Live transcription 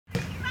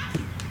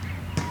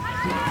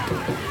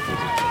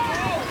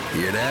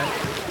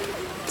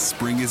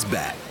Spring is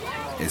back,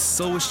 and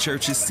so is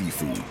Church's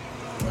Seafood.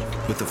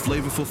 With a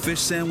flavorful fish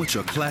sandwich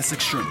or classic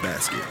shrimp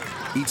basket,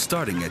 each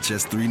starting at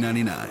just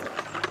 $3.99.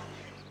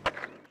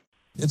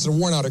 It's a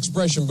worn-out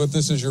expression, but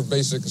this is your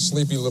basic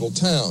sleepy little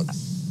town.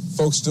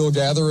 Folks still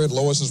gather at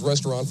Lois's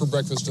restaurant for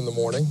breakfast in the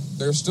morning.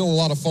 There's still a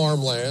lot of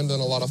farmland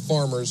and a lot of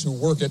farmers who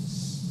work it,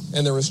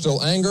 and there is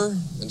still anger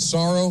and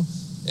sorrow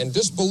and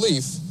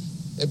disbelief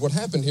at what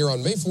happened here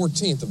on May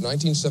 14th of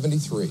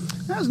 1973.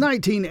 That was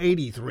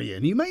 1983,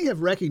 and you may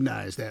have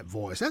recognized that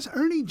voice. That's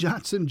Ernie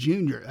Johnson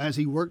Jr., as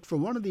he worked for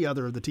one of the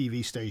other of the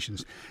TV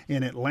stations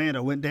in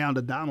Atlanta, went down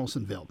to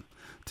Donaldsonville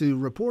to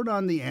report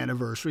on the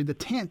anniversary, the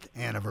 10th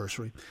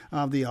anniversary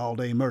of the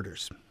Alday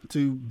murders.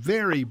 To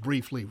very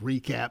briefly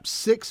recap,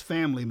 6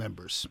 family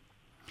members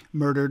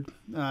murdered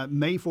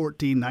May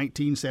 14,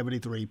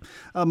 1973.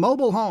 A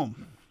mobile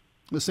home,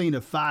 the scene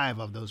of 5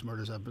 of those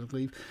murders, I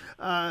believe.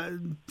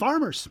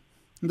 Farmers.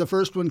 The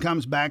first one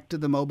comes back to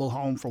the mobile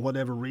home for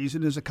whatever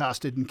reason, is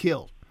accosted and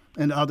killed.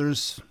 And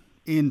others,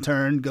 in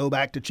turn, go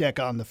back to check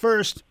on the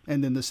first,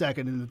 and then the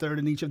second and the third,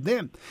 and each of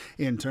them,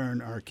 in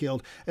turn, are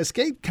killed.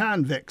 Escaped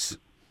convicts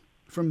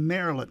from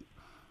Maryland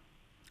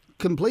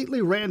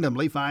completely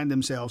randomly find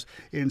themselves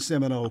in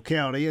Seminole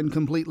County, and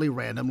completely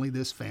randomly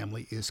this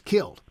family is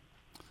killed,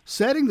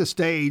 setting the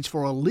stage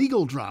for a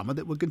legal drama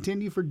that would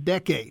continue for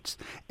decades,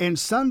 and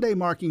Sunday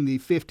marking the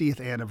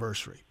 50th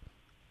anniversary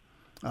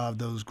of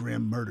those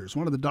grim murders,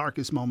 one of the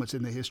darkest moments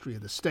in the history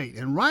of the state.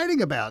 And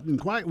writing about, and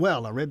quite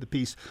well, I read the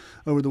piece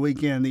over the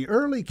weekend, the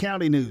Early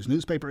County News,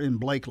 newspaper in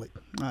Blakely,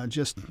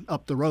 just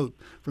up the road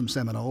from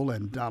Seminole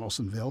and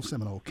Donaldsonville,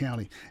 Seminole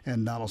County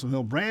and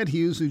Donaldsonville. Brad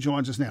Hughes, who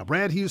joins us now.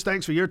 Brad Hughes,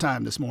 thanks for your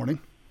time this morning.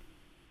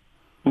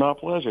 My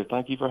pleasure.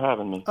 Thank you for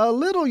having me. A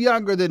little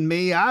younger than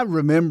me, I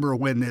remember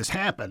when this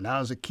happened. I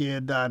was a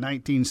kid,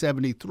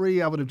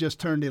 1973. I would have just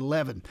turned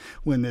 11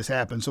 when this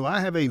happened. So I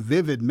have a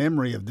vivid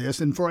memory of this,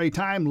 and for a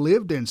time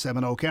lived in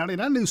Seminole County,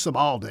 and I knew some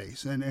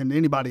Aldays, and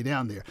anybody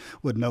down there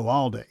would know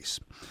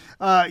Aldays.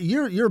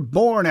 You're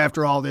born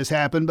after all this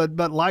happened,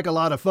 but like a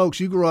lot of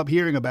folks, you grew up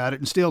hearing about it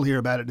and still hear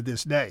about it to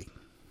this day.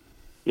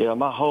 Yeah,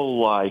 my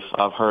whole life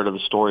I've heard of the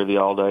story of the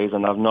Aldays,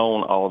 and I've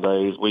known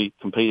Aldays. We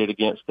competed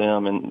against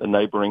them in the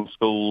neighboring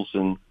schools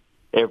and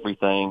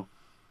everything.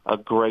 A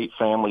great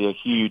family, a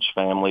huge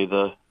family.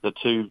 The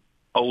 2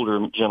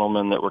 older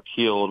gentlemen that were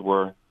killed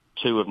were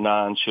 2 of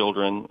 9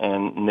 children,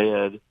 and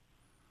Ned,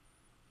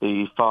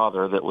 the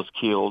father that was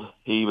killed,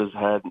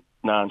 had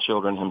 9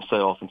 children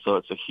himself, and so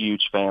it's a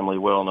huge family,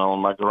 well known.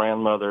 My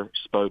grandmother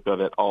spoke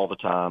of it all the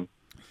time.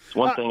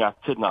 One thing I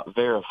could not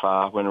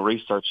verify when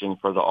researching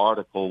for the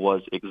article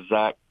was the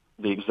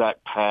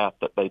exact path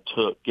that they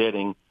took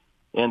getting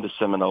into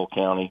Seminole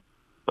County.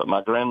 But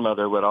my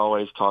grandmother would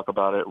always talk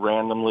about it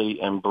randomly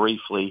and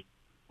briefly,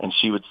 and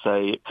she would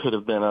say it could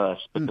have been us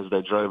because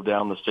they drove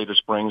down the Cedar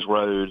Springs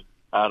Road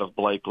out of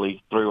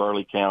Blakely through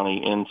Early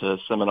County into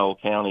Seminole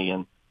County.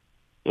 And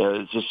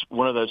it's just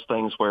one of those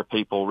things where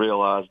people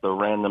realize the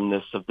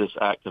randomness of this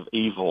act of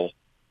evil,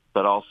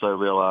 but also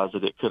realize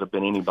that it could have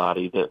been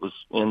anybody that was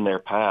in their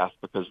path,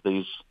 because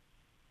these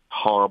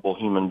horrible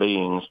human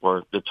beings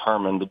were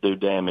determined to do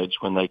damage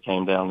when they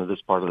came down to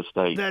this part of the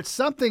state. That's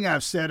something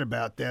I've said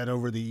about that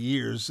over the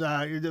years.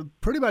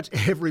 Pretty much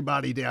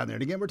everybody down there,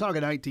 and again, we're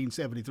talking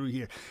 1973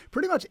 here,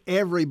 pretty much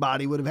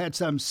everybody would have had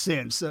some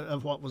sense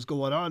of what was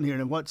going on here,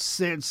 and what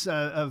sense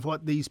of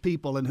what these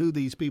people and who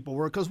these people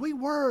were, because we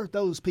were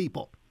those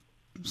people.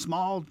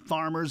 Small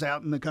farmers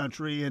out in the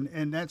country,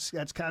 and that's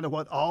kind of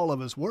what all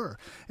of us were.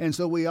 And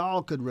so we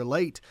all could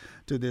relate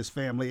to this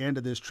family and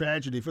to this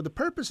tragedy. For the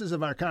purposes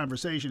of our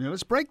conversation,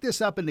 let's break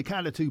this up into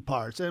kind of 2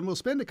 parts, and we'll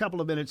spend a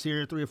couple of minutes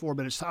here, 3 or 4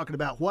 minutes, talking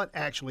about what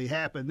actually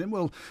happened. Then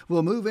we'll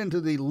move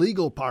into the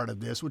legal part of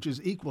this, which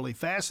is equally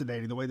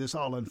fascinating, the way this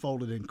all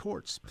unfolded in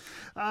courts.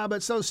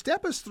 But so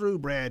step us through,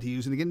 Brad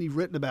Hughes, and again, you've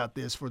written about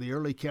this for the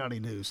Early County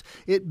News.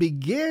 It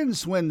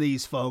begins when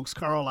these folks,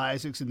 Carl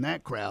Isaacs and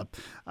that crowd,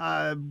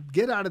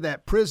 get out of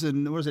that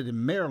prison. Was it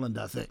in Maryland,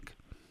 I think?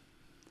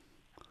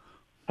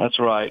 That's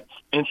right.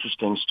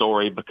 Interesting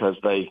story, because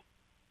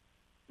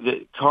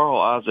Carl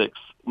Isaacs,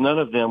 none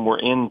of them were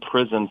in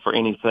prison for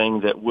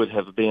anything that would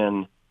have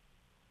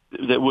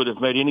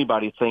made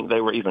anybody think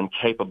they were even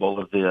capable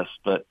of this.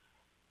 But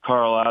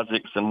Carl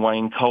Isaacs and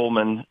Wayne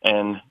Coleman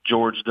and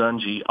George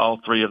Dungy, all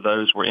 3 of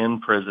those were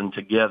in prison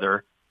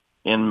together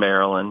in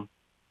Maryland.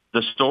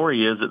 The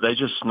story is that they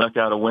just snuck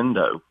out a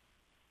window.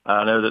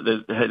 I know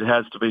that it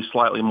has to be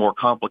slightly more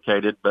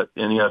complicated, but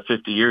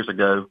 50 years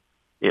ago,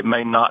 it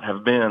may not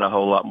have been a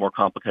whole lot more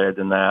complicated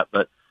than that.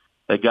 But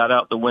they got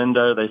out the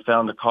window, they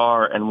found a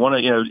car, and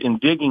in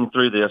digging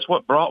through this,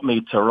 what brought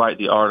me to write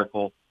the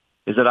article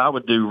is that I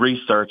would do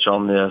research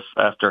on this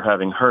after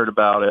having heard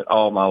about it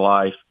all my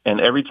life.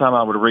 And every time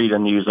I would read a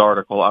news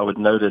article, I would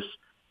notice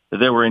that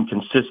there were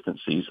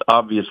inconsistencies,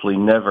 obviously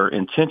never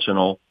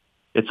intentional.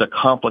 It's a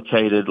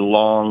complicated,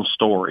 long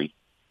story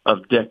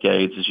of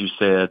decades, as you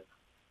said.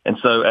 And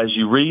so as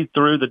you read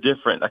through the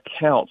different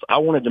accounts, I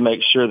wanted to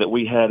make sure that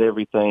we had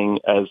everything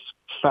as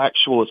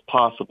factual as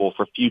possible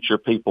for future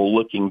people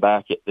looking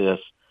back at this.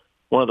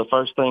 one of the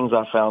first things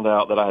I found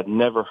out that I had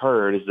never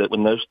heard is that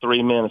when those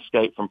 3 men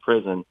escaped from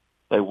prison,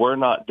 they were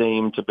not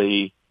deemed to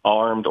be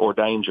armed or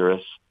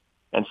dangerous.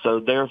 And so,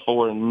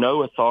 therefore,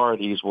 no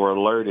authorities were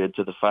alerted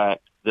to the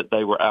fact that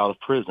they were out of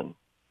prison.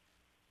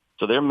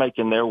 So they're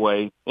making their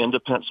way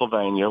into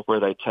Pennsylvania, where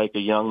they take a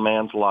young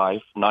man's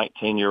life,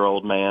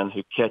 19-year-old man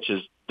who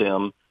catches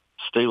them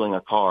stealing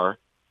a car.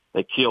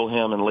 They kill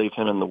him and leave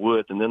him in the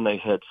woods, and then they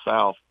head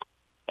south.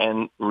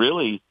 And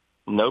really,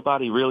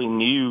 nobody really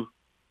knew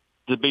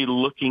to be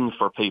looking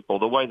for people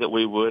the way that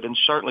we would. And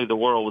certainly the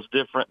world was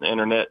different. The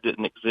internet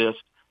didn't exist.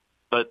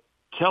 But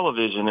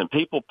television and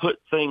people put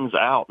things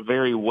out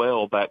very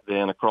well back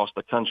then across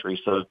the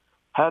country. So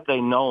had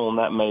they known,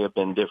 that may have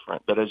been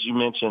different. But as you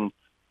mentioned,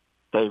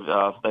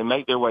 they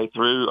make their way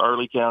through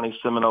Early County,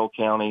 Seminole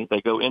County.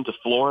 They go into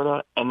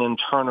Florida and then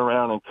turn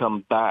around and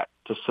come back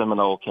to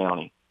Seminole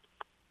County.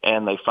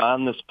 And they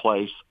find this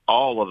place.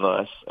 All of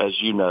us, as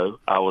you know,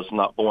 I was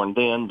not born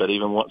then, but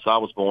even once I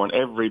was born,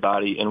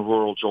 everybody in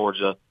rural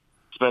Georgia,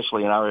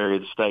 especially in our area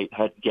of the state,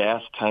 had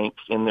gas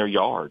tanks in their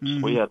yards.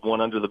 Mm-hmm. We had one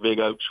under the big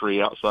oak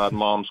tree outside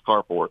Mom's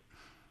carport.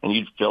 And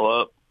you'd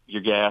fill up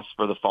your gas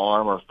for the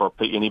farm or for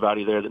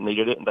anybody there that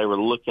needed it. And they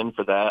were looking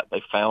for that.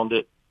 They found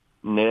it.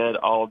 Ned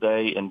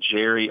Alday and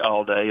Jerry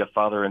Alday, a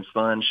father and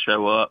son,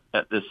 show up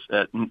at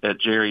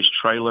Jerry's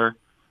trailer.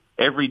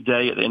 Every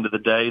day, at the end of the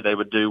day, they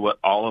would do what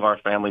all of our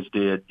families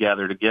did,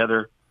 gather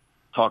together,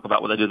 talk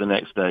about what they do the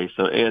next day.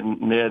 So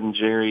Ned and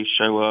Jerry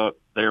show up.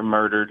 They're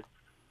murdered.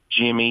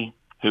 Jimmy,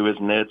 who is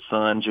Ned's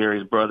son,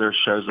 Jerry's brother,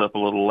 shows up a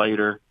little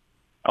later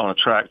on a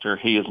tractor.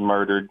 He is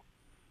murdered.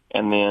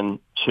 And then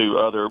 2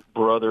 other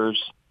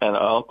brothers and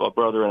a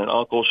brother and an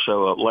uncle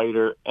show up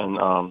later,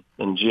 and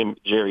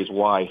Jerry's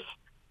wife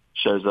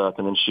shows up,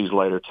 and then she's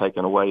later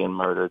taken away and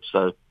murdered.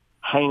 So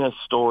heinous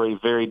story,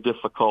 very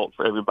difficult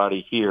for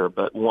everybody here,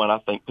 but one I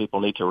think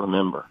people need to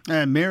remember.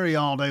 And Mary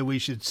Alday, we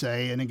should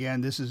say, and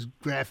again, this is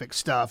graphic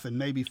stuff, and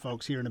maybe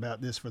folks hearing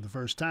about this for the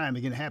first time,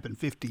 again, it happened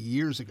 50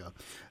 years ago.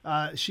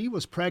 She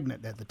was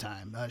pregnant at the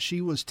time.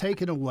 She was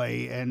taken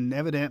away, and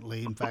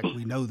evidently, in fact,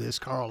 we know this,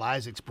 Carl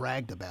Isaacs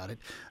bragged about it,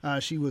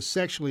 she was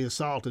sexually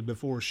assaulted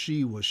before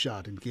she was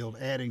shot and killed,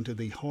 adding to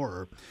the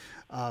horror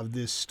of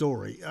this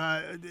story.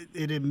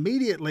 It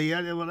immediately,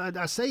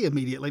 I say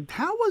immediately,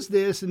 how was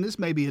this, and this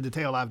may be a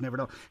detail I've never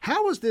known,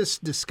 how was this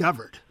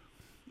discovered?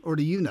 Or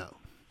do you know?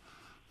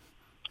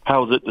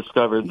 How was it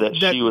discovered that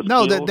she was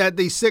killed? No, that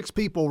these 6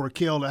 people were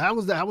killed. How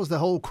was the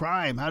whole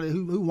crime?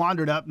 Who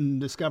wandered up and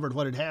discovered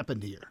what had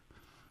happened here?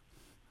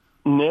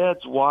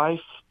 Ned's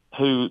wife,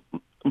 her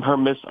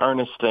Miss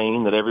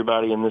Ernestine, that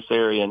everybody in this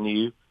area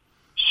knew,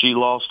 she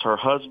lost her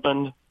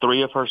husband,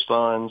 3 of her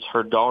sons,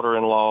 her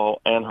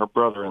daughter-in-law, and her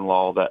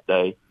brother-in-law that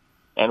day.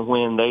 And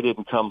when they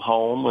didn't come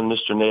home, when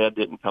Mr. Ned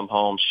didn't come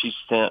home, she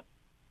sent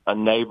a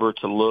neighbor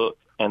to look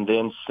and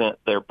then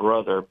sent their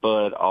brother,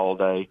 Bud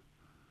Alday,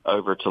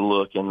 over to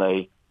look. And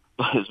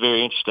it's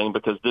very interesting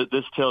because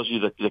this tells you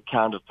the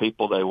kind of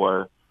people they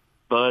were.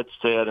 Bud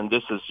said, and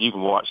you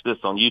can watch this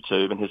on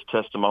YouTube, and his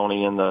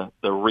testimony in the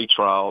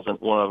retrials, and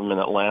one of them in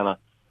Atlanta,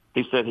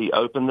 he said he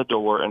opened the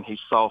door and he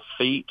saw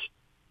feet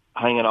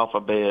hanging off a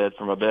bed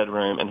from a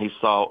bedroom, and he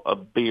saw a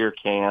beer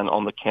can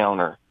on the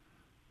counter,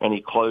 and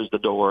he closed the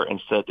door and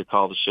said to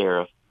call the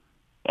sheriff.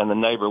 And the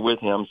neighbor with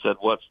him said,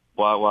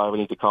 why we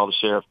need to call the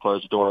sheriff,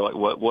 close the door?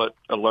 Like, what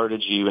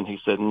alerted you? And he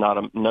said,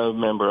 no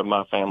member of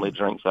my family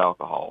drinks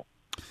alcohol.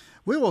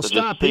 We will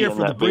stop here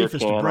for the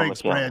briefest of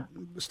breaks, Brad.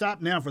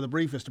 Stop now for the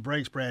briefest of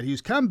breaks, Brad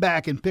Hughes. Come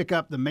back and pick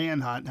up the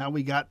manhunt, how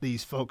we got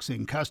these folks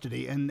in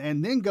custody, and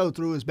then go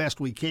through as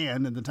best we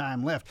can in the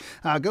time left.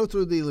 Go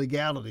through the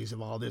legalities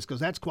of all this, because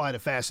that's quite a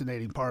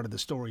fascinating part of the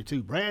story,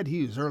 too. Brad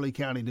Hughes, Early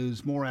County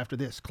News. More after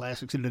this.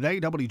 Classics in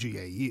Today,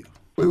 WGAU.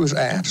 We was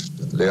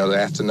asked the other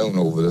afternoon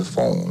over the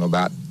phone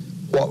about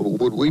what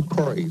would we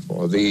pray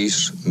for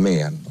these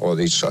men or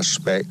these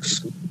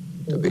suspects,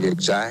 to be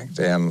exact,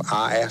 and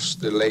I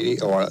asked the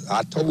lady, or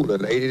I told the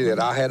lady that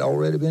I had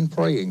already been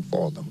praying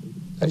for them.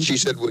 And she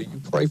said, will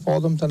you pray for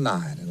them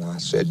tonight? And I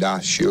said, I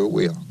sure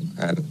will.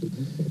 And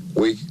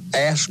we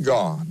asked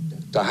God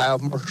to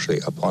have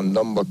mercy upon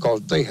them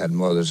because they had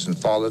mothers and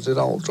fathers that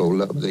also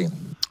loved them.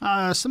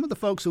 Some of the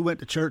folks who went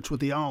to church with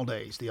the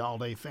Aldays, the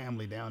Alday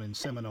family down in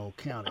Seminole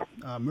County,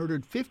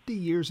 murdered 50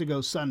 years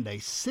ago Sunday,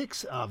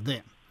 6 of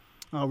them.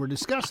 We're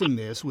discussing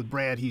this with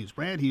Brad Hughes.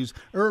 Brad Hughes,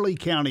 Early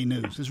County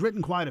News, has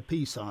written quite a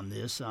piece on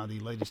this, the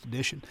latest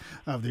edition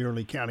of the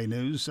Early County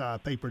News,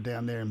 paper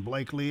down there in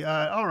Blakely.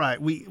 All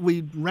right,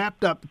 we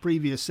wrapped up the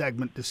previous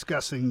segment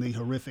discussing the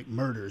horrific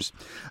murders.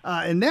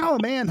 And now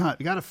a manhunt.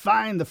 We got to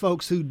find the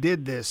folks who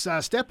did this.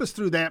 Step us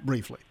through that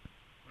briefly.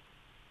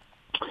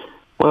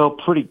 Well,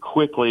 pretty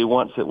quickly,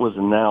 once it was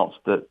announced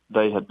that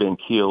they had been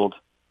killed,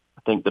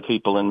 I think the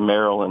people in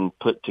Maryland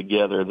put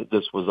together that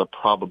this was a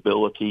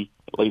probability,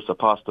 at least a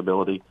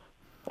possibility,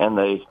 and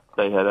they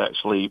had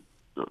actually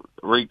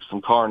wreaked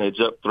some carnage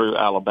up through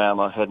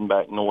Alabama, heading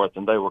back north,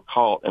 and they were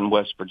caught in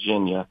West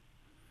Virginia.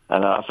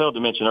 And I failed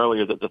to mention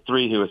earlier that the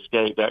 3 who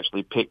escaped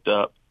actually picked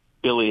up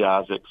Billy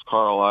Isaacs,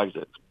 Carl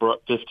Isaacs'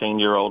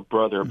 15-year-old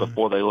brother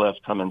before they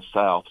left coming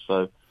south.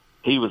 So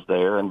he was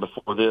there, and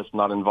before this,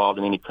 not involved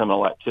in any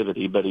criminal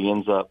activity, but he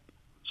ends up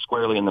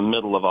squarely in the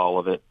middle of all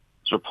of it.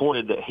 It's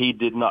reported that he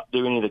did not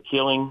do any of the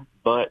killing,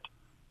 but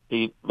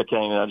he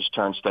became, I just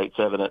turned state's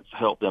evidence,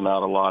 helped them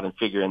out a lot in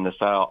figuring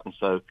this out. And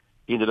so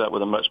he ended up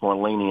with a much more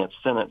lenient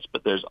sentence.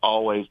 But there's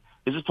always,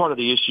 this is part of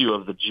the issue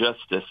of the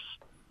justice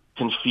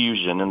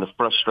confusion and the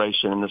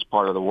frustration in this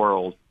part of the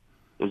world,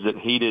 is that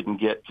he didn't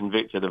get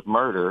convicted of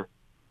murder,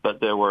 but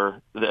there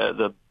were,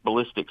 the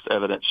ballistics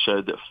evidence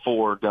showed that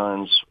 4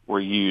 guns were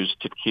used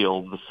to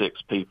kill the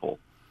 6 people.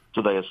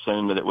 So they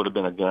assumed that it would have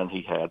been a gun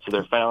he had. So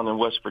they're found in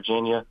West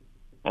Virginia,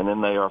 and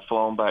then they are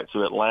flown back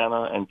to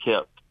Atlanta and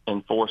kept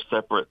in 4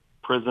 separate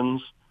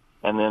prisons,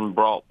 and then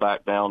brought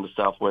back down to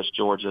Southwest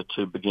Georgia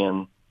to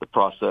begin the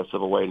process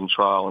of awaiting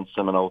trial in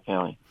Seminole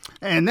County.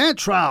 And that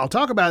trial,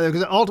 talk about it,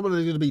 because ultimately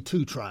there's going to be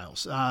 2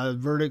 trials,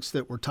 verdicts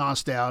that were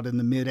tossed out in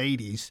the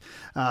mid-'80s.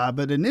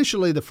 But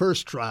initially the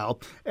first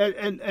trial,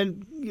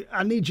 and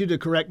I need you to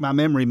correct my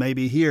memory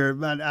maybe here,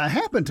 but I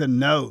happen to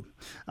know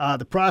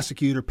the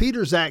prosecutor,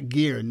 Peter Zach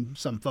Geer, and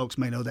some folks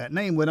may know that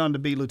name, went on to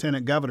be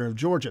Lieutenant Governor of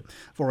Georgia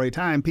for a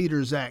time.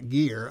 Peter Zach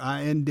Geer,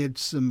 and did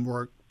some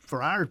work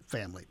for our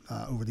family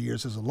over the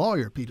years as a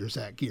lawyer, Peter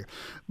Zach Geer.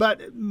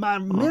 But my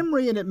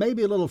memory, and it may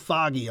be a little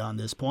foggy on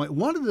this point,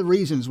 one of the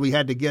reasons we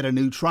had to get a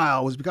new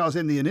trial was because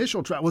in the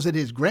initial trial, was it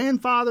his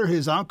grandfather,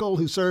 his uncle,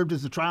 who served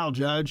as the trial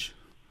judge?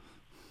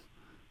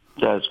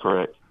 That is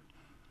correct.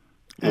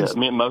 Yeah, I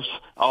mean,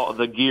 all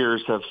the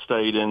Geers have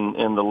stayed in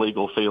the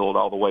legal field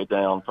all the way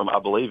down from, I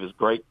believe, his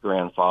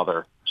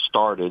great-grandfather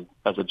started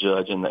as a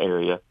judge in the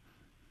area.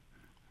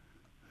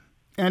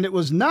 And it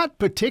was not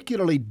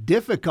particularly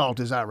difficult,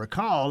 as I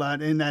recall,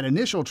 in that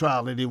initial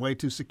trial anyway,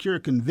 to secure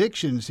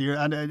convictions here,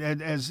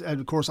 as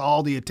of course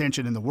all the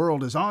attention in the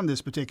world is on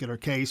this particular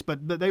case,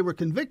 but they were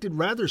convicted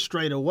rather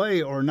straight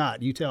away, or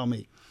not? You tell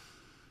me.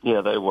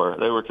 Yeah, they were.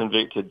 They were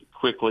convicted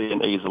quickly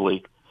and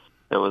easily.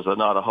 There was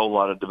not a whole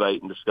lot of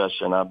debate and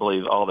discussion. I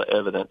believe all the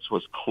evidence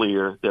was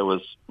clear. There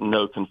was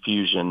no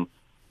confusion.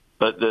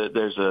 But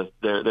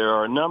there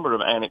are a number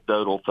of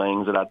anecdotal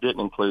things that I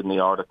didn't include in the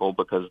article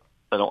because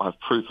I don't have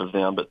proof of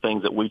them, but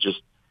things that we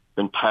just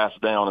been passed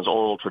down as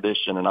oral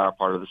tradition in our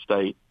part of the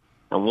state.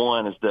 And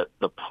one is that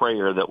the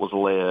prayer that was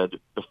led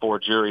before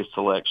jury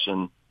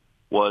selection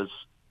was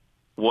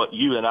what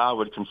you and I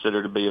would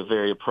consider to be a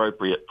very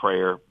appropriate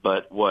prayer,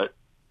 but what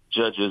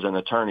judges and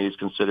attorneys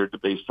considered to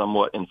be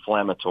somewhat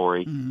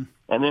inflammatory. Mm-hmm.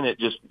 And then it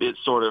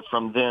sort of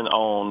from then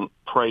on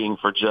praying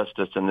for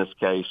justice in this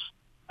case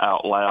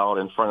out loud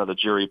in front of the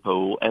jury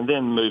pool, and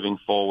then moving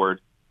forward.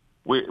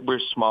 We're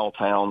small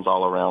towns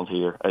all around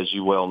here, as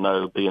you well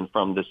know, being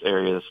from this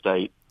area of the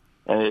state.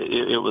 And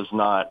it was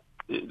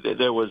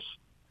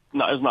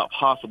not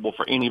possible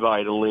for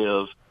anybody to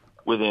live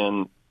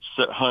within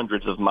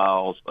hundreds of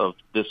miles of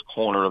this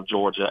corner of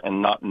Georgia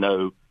and not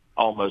know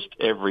almost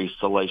every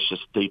salacious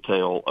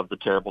detail of the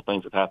terrible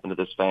things that happened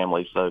to this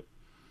family. So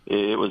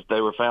they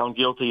were found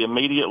guilty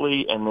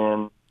immediately, and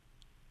then,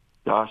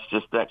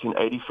 just back in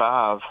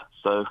 85.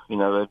 So,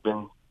 they've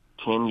been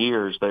 10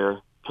 years there.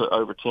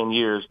 Over 10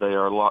 years, they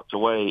are locked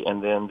away,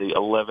 and then the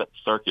 11th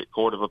Circuit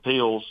Court of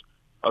Appeals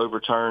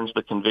overturns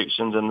the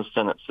convictions and the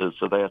sentences,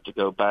 so they have to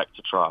go back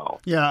to trial.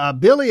 Yeah,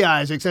 Billy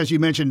Isaacs, as you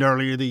mentioned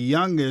earlier, the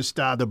youngest,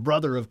 the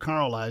brother of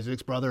Carl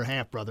Isaacs,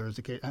 half-brother, is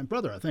the case,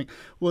 brother, I think,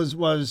 was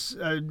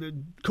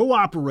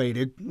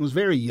cooperated, was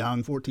very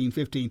young, 14,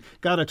 15,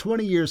 got a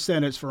 20-year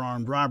sentence for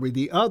armed robbery.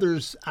 The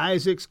others,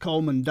 Isaacs,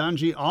 Coleman,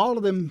 Dungy, all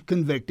of them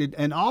convicted,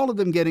 and all of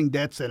them getting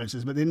death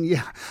sentences. But then,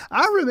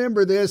 I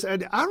remember this,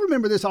 and I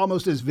remember this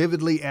almost as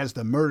vividly as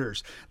the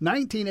murders.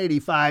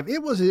 1985,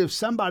 it was as if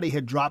somebody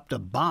had dropped a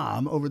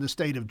bomb over the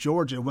state of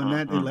Georgia when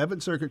that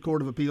 11th Circuit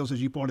Court of Appeals,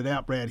 as you pointed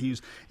out, Brad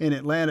Hughes, in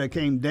Atlanta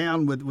came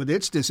down with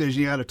its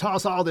decision. You got to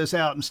toss all this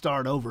out and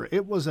start over.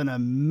 It was an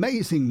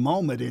amazing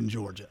moment in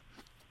Georgia.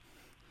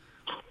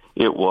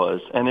 It was,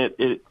 and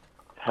it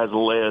has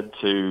led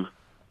to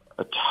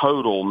a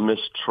total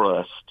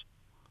mistrust,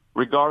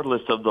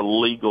 regardless of the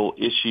legal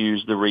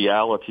issues, the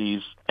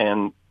realities,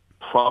 and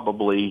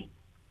probably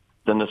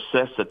the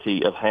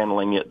necessity of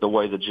handling it the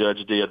way the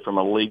judges did from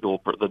a legal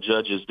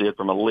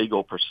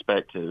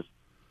perspective.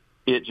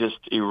 It just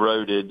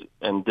eroded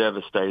and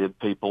devastated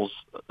people's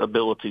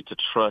ability to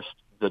trust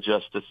the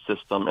justice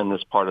system in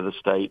this part of the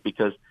state,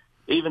 because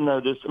even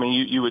though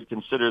you would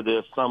consider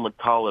this, some would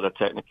call it a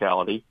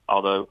technicality,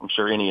 although I'm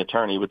sure any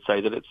attorney would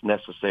say that it's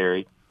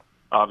necessary.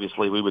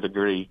 Obviously, we would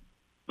agree.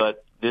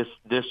 But this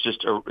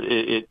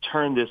it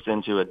turned this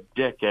into a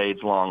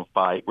decades-long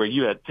fight where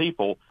you had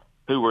people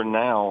who were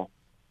now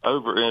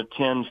over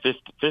 10,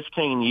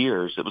 15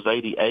 years. It was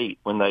 88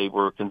 when they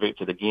were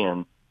convicted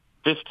again.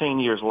 15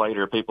 years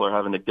later, people are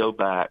having to go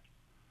back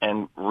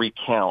and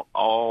recount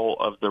all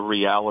of the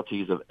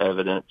realities of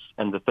evidence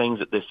and the things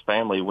that this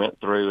family went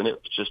through, and it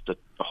was just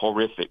a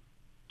horrific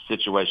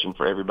situation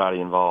for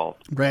everybody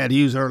involved. Brad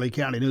Hughes, Early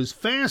County News.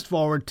 Fast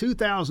forward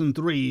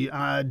 2003,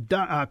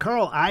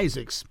 Carl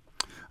Isaacs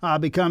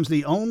becomes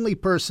the only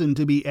person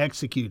to be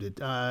executed.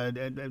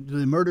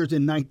 The murders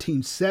in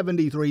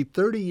 1973,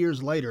 30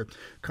 years later,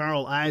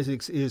 Carl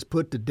Isaacs is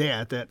put to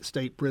death at the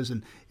state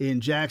prison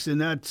in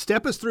Jackson.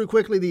 Step us through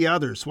quickly the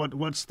others.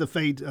 What's the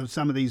fate of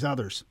some of these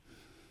others?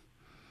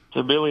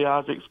 So Billy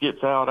Isaacs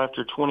gets out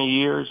after 20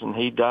 years, and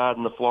he died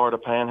in the Florida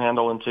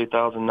Panhandle in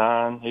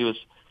 2009. He was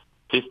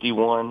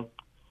 51.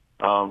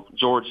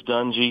 George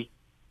Dungy,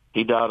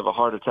 he died of a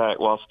heart attack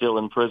while still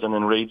in prison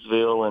in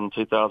Reidsville in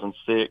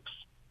 2006.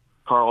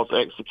 Carl's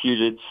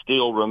executed,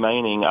 still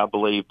remaining, I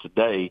believe,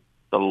 today,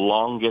 the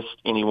longest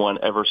anyone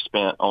ever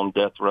spent on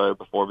death row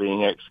before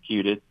being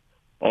executed.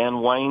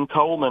 And Wayne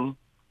Coleman,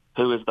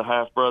 who is the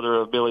half-brother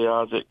of Billy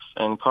Isaacs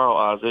and Carl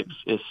Isaacs,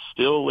 is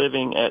still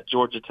living at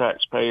Georgia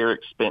taxpayer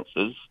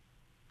expenses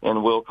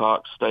in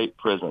Wilcox State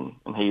Prison.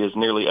 And he is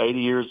nearly 80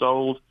 years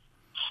old,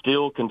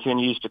 still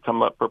continues to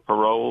come up for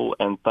parole,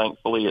 and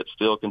thankfully it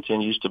still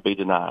continues to be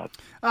denied.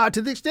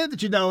 To the extent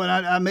that you know, and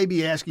I may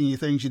be asking you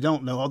things you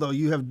don't know, although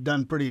you have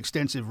done pretty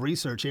extensive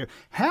research here,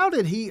 how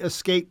did he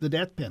escape the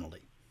death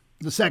penalty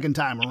the second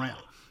time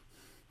around?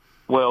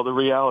 Well, the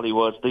reality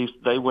was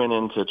they went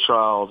into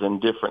trials in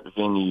different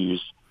venues,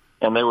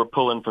 and they were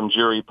pulling from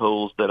jury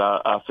pools that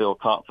I feel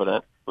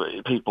confident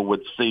people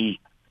would see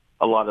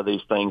a lot of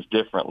these things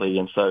differently.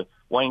 And so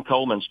Wayne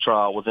Coleman's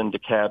trial was in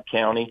DeKalb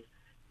County.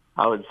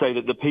 I would say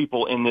that the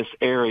people in this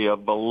area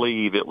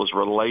believe it was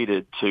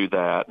related to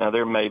that. Now,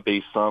 there may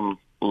be some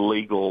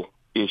legal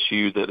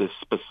issue that is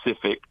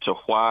specific to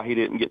why he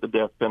didn't get the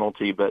death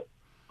penalty, but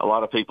a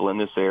lot of people in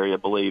this area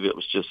believe it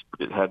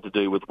had to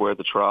do with where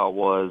the trial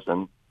was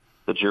and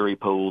the jury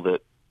pool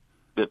that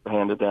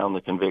handed down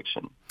the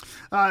conviction.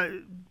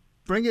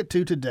 Bring it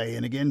to today,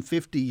 and again,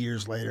 50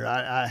 years later,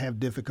 I have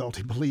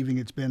difficulty believing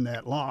it's been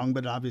that long,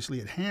 but obviously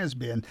it has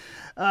been.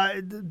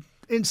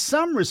 In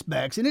some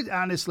respects, and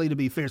honestly, to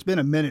be fair, it's been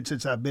a minute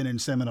since I've been in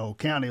Seminole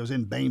County. I was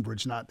in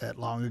Bainbridge not that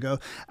long ago.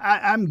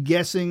 I'm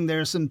guessing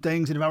there's some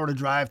things that if I were to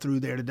drive through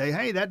there today,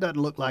 hey, that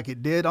doesn't look like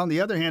it did. On the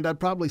other hand, I'd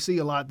probably see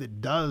a lot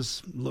that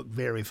does look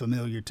very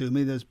familiar to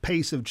me. The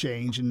pace of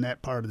change in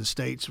that part of the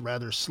state's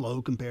rather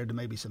slow compared to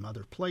maybe some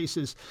other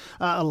places.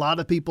 A lot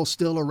of people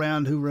still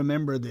around who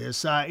remember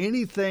this.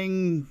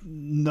 Anything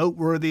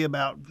noteworthy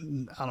about,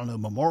 I don't know,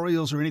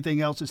 memorials or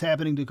anything else that's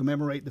happening to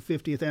commemorate the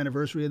 50th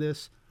anniversary of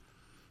this?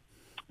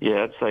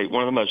 Yeah, I'd say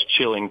one of the most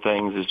chilling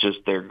things is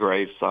just their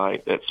grave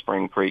site at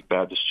Spring Creek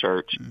Baptist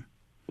Church.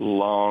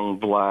 Long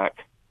black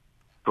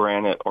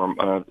granite, or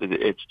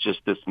it's just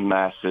this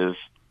massive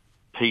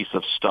piece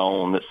of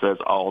stone that says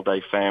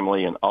Alday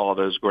family and all of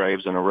those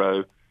graves in a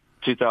row.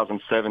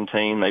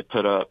 2017, they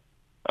put up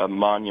a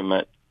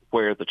monument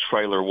where the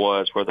trailer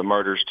was, where the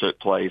murders took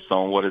place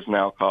on what is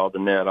now called the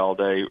Ned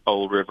Alday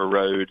Old River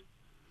Road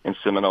in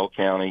Seminole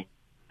County.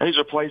 And these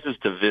are places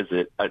to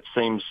visit. It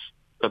seems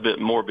a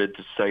bit morbid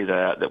to say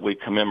that we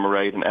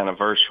commemorate an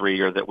anniversary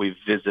or that we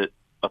visit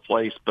a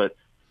place, but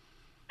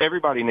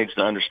everybody needs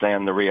to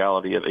understand the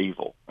reality of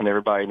evil, and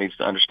everybody needs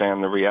to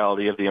understand the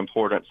reality of the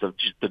importance of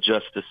the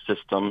justice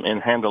system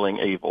in handling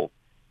evil.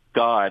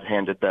 God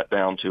handed that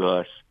down to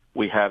us.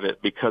 We have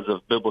it because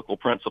of biblical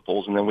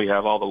principles, and then we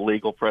have all the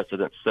legal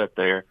precedents set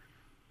there.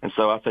 And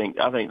so I think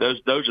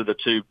those are the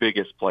two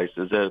biggest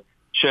places.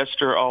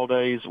 Chester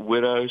Alday's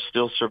widow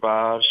still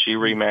survives. She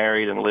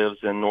remarried and lives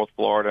in North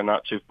Florida,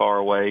 not too far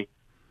away.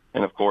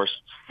 And, of course,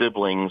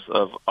 siblings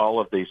of all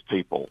of these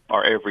people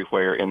are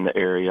everywhere in the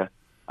area.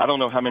 I don't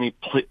know how many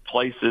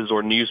places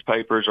or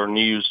newspapers or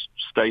news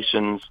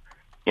stations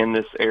in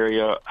this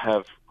area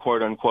have,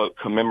 quote-unquote,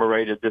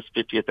 commemorated this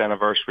 50th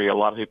anniversary. A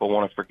lot of people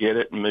want to forget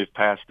it and move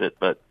past it,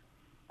 but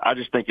I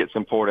just think it's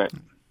important,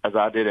 as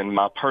I did in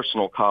my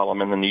personal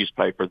column in the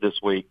newspaper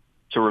this week,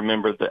 to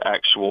remember the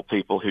actual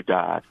people who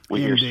died.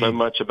 We Indeed. hear so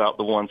much about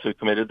the ones who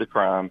committed the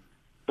crime,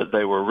 but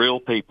they were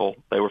real people.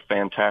 They were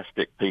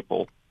fantastic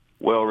people,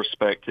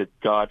 well-respected,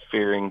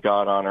 God-fearing,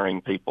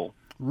 God-honoring people.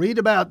 Read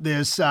about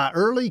this.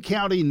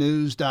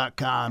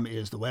 earlycountynews.com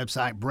is the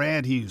website.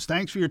 Brad Hughes,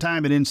 thanks for your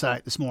time and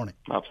insight this morning.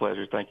 My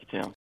pleasure. Thank you,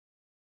 Tim.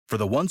 For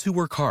the ones who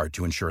work hard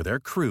to ensure their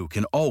crew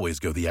can always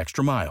go the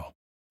extra mile,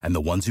 and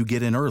the ones who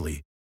get in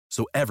early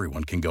so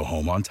everyone can go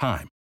home on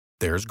time,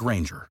 there's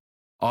Grainger,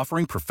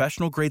 offering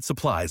professional-grade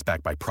supplies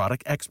backed by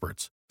product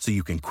experts so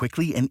you can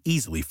quickly and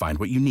easily find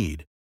what you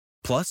need.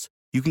 Plus,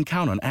 you can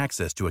count on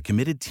access to a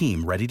committed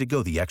team ready to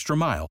go the extra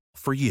mile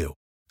for you.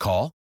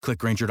 Call, click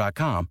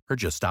Grainger.com, or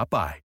just stop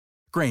by.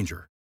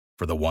 Grainger,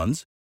 for the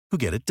ones who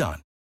get it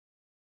done.